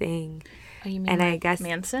extreme thing. Oh, you mean and like I guess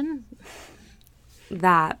Manson?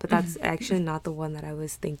 That, but that's actually not the one that I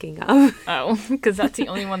was thinking of. Oh, because that's the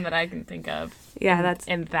only one that I can think of. Yeah, that's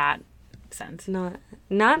in that sense. Not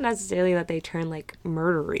necessarily that they turn, like,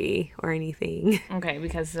 murdery or anything. Okay,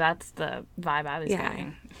 because that's the vibe I was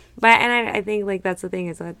getting. But I think, like, that's the thing,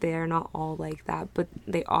 is that they are not all like that, but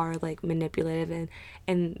they are, like, manipulative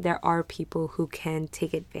and there are people who can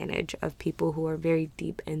take advantage of people who are very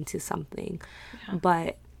deep into something. Yeah.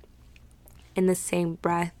 But in the same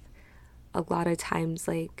breath, a lot of times,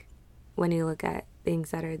 like, when you look at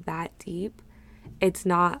things that are that deep, it's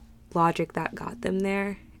not logic that got them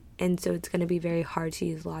there. And so it's going to be very hard to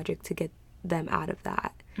use logic to get them out of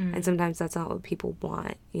that. And sometimes that's not what people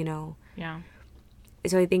want, you know? Yeah.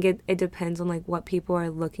 So I think it depends on, like, what people are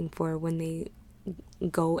looking for when they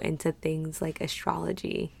go into things like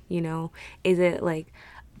astrology, you know? Is it like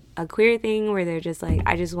a queer thing where they're just like,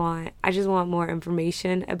 I just want more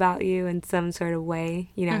information about you in some sort of way,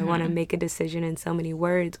 you know, I want to make a decision in so many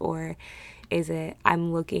words? Or is it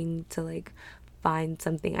I'm looking to like find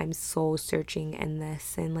something, I'm soul searching in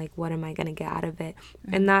this, and like what am I going to get out of it?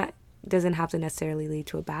 And that doesn't have to necessarily lead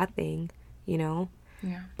to a bad thing, you know?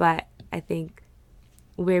 Yeah. But I think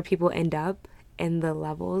where people end up in the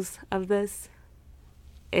levels of this,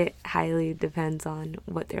 it highly depends on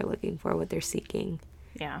what they're looking for, what they're seeking.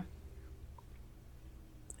 Yeah.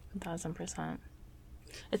 1,000%.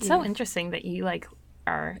 It's so interesting that you like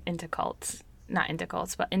are into cults. Not into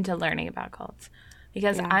cults, but into learning about cults.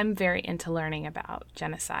 Because I'm very into learning about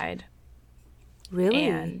genocide. Really?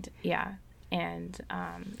 And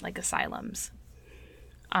like asylums.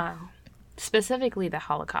 Specifically the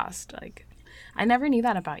Holocaust. Like, I never knew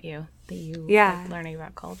that about you. That you like learning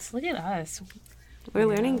about cults. Look at us. We're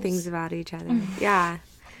learning things about each other. Yeah.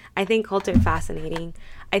 I think cults are fascinating.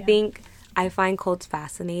 I find cults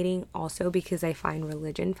fascinating also because I find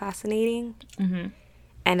religion fascinating. Mm-hmm.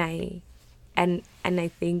 And I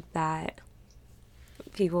think that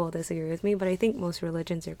people will disagree with me, but I think most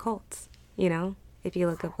religions are cults, you know? If you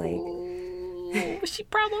look up like... Was she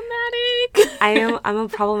problematic? I'm a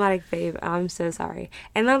problematic babe. I'm so sorry.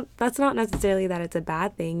 And that's not necessarily that it's a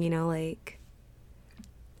bad thing, you know, like...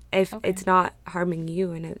 If it's not harming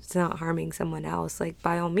you and it's not harming someone else, like,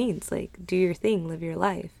 by all means, like, do your thing, live your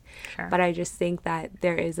life. Sure. But I just think that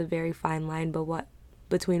there is a very fine line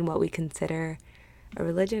between what we consider a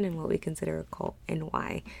religion and what we consider a cult, and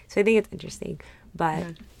why. So I think it's interesting.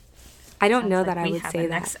 But I don't know that I would say that.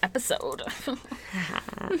 Next episode.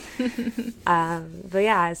 But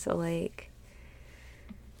yeah, so, like,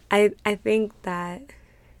 I think that,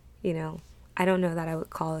 you know, I don't know that I would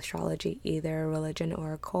call astrology either a religion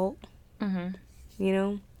or a cult. Mm-hmm. You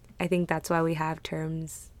know? I think that's why we have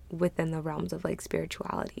terms within the realms of, like,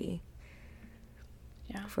 spirituality.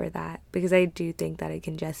 Yeah. For that. Because I do think that it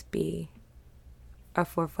can just be a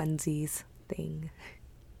for funsies thing.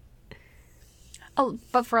 Oh,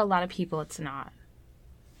 but for a lot of people, it's not.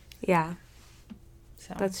 Yeah.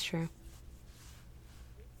 So that's true.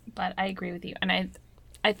 But I agree with you. And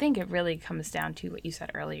I think it really comes down to what you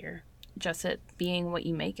said earlier. Just it being what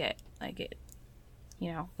you make it. Like, it,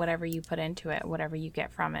 you know, whatever you put into it, whatever you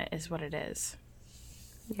get from it is what it is.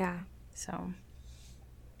 Yeah. So,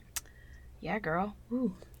 yeah, girl.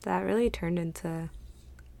 Ooh, that really turned into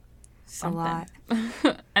something. A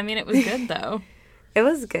lot. I mean, it was good, though. It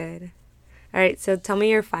was good. All right, so tell me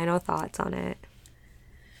your final thoughts on it.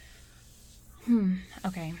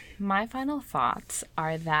 Okay. My final thoughts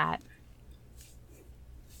are that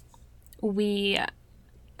we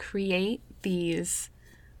create these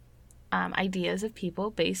ideas of people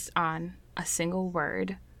based on a single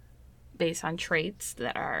word, based on traits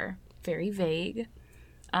that are very vague.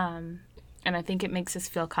 And I think it makes us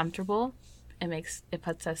feel comfortable. It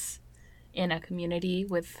puts us in a community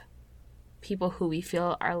with people who we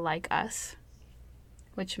feel are like us,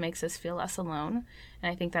 which makes us feel less alone.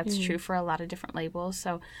 And I think that's true for a lot of different labels.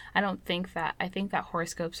 So I think that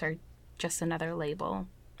horoscopes are just another label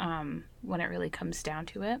when it really comes down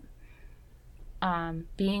to it.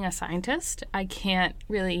 Being a scientist, I can't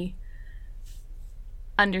really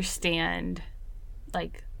understand,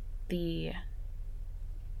 like, the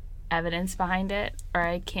evidence behind it, or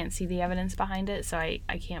I can't see the evidence behind it, so I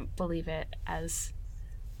can't believe it as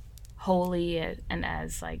wholly and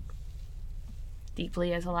as, like,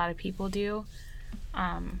 deeply as a lot of people do.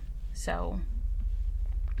 So,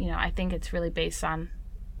 you know, I think it's really based on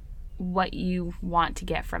what you want to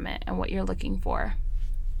get from it and what you're looking for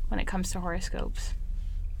when it comes to horoscopes.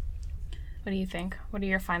 What do you think? What are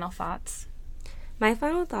your final thoughts? My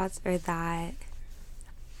final thoughts are that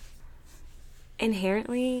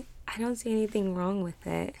inherently, I don't see anything wrong with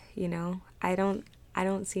it, you know? I don't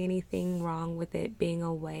see anything wrong with it being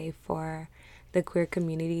a way for the queer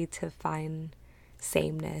community to find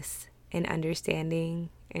sameness and understanding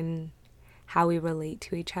in how we relate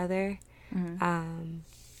to each other. Mm-hmm.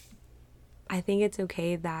 I think it's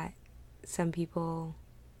okay that some people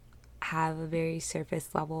have a very surface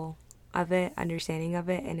level of it, understanding of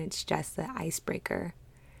it, and it's just the icebreaker.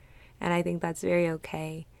 And I think that's very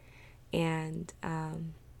okay. And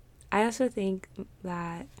I also think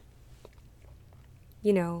that,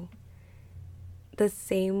 you know, the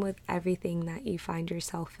same with everything that you find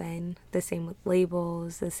yourself in, the same with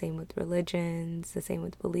labels, the same with religions, the same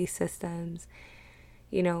with belief systems,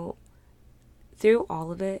 you know, through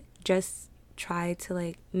all of it, just try to,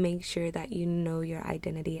 like, make sure that you know your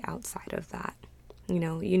identity outside of that.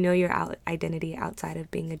 you know your identity outside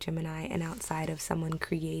of being a Gemini and outside of someone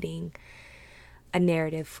creating a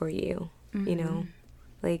narrative for you. You know,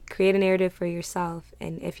 like, create a narrative for yourself.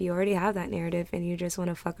 And if you already have that narrative and you just want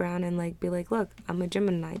to fuck around and like be like, look, I'm a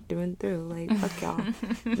Gemini through and through, like, fuck y'all,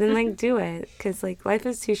 then like do it. Because like life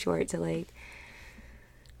is too short to like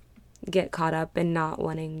get caught up in not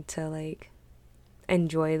wanting to like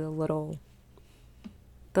enjoy the little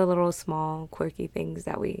small quirky things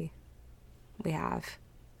that we have.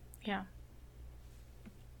 Yeah.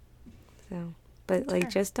 So, but like,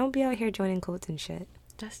 just don't be out here joining cults and shit.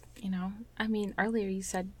 Just, you know, I mean, earlier you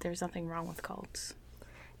said there's nothing wrong with cults.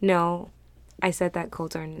 No, I said that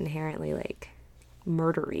cults aren't inherently like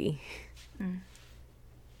murdery.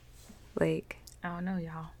 Like, oh no,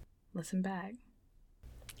 y'all, listen back.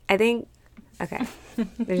 I think, okay,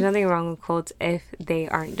 there's nothing wrong with cults if they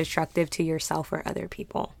aren't destructive to yourself or other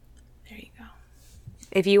people. There you go.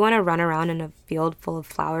 If you want to run around in a field full of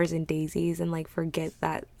flowers and daisies and like forget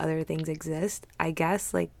that other things exist, I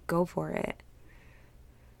guess, like, go for it.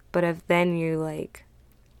 But if then you like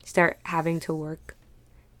start having to work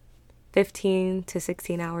 15 to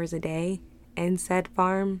 16 hours a day in said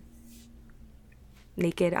farm,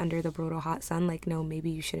 naked under the brutal hot sun, like, no, maybe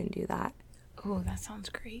you shouldn't do that. Oh, that sounds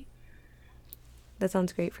great. That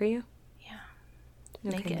sounds great for you? Yeah.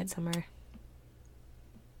 Okay, Naked. Midsummer.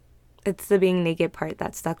 It's the being naked part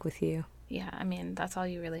that stuck with you. Yeah, I mean, that's all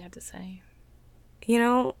you really have to say. You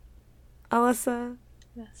know, Alyssa,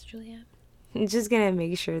 Yes, Juliet. I'm just gonna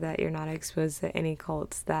make sure that you're not exposed to any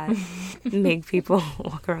cults that make people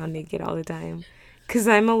walk around naked all the time, because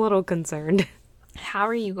I'm a little concerned. How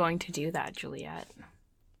are you going to do that, Juliet?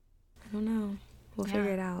 I don't know. We'll figure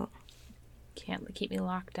it out. Can't keep me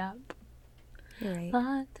locked up. You're right.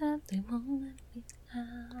 Locked up, they won't let me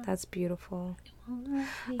out. That's beautiful. They won't let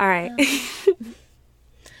me All right.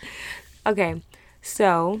 Okay,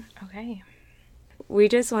 so Okay. we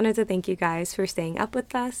just wanted to thank you guys for staying up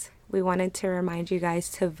with us. We wanted to remind you guys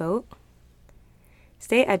to vote,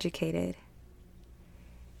 stay educated,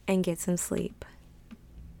 and get some sleep.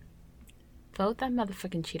 Vote that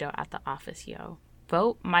motherfucking Cheeto at the office, yo.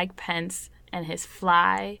 Vote Mike Pence and his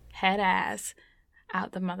fly head ass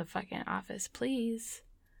out the motherfucking office, please.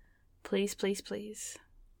 Please, please, please.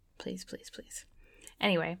 Please, please, please.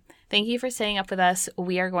 Anyway, thank you for staying up with us.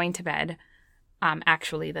 We are going to bed,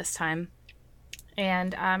 actually, this time.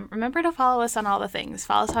 And remember to follow us on all the things.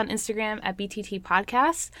 Follow us on Instagram at BTT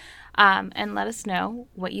Podcasts, and let us know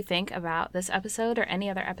what you think about this episode or any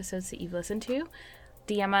other episodes that you've listened to.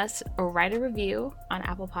 DM us or write a review on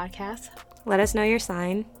Apple Podcasts. Let us know your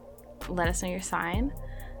sign. Let us know your sign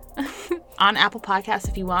on Apple Podcasts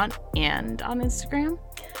if you want, and on Instagram.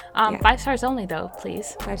 5 stars only, though,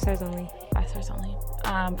 please. 5 stars only. 5 stars only.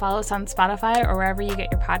 Follow us on Spotify or wherever you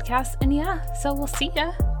get your podcasts. And yeah, so we'll see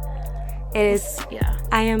ya. It is. Yeah.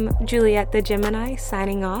 I am Juliet the Gemini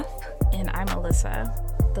signing off. And I'm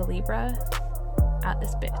Alyssa the Libra out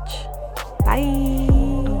this bitch.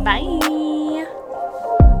 Bye. Bye.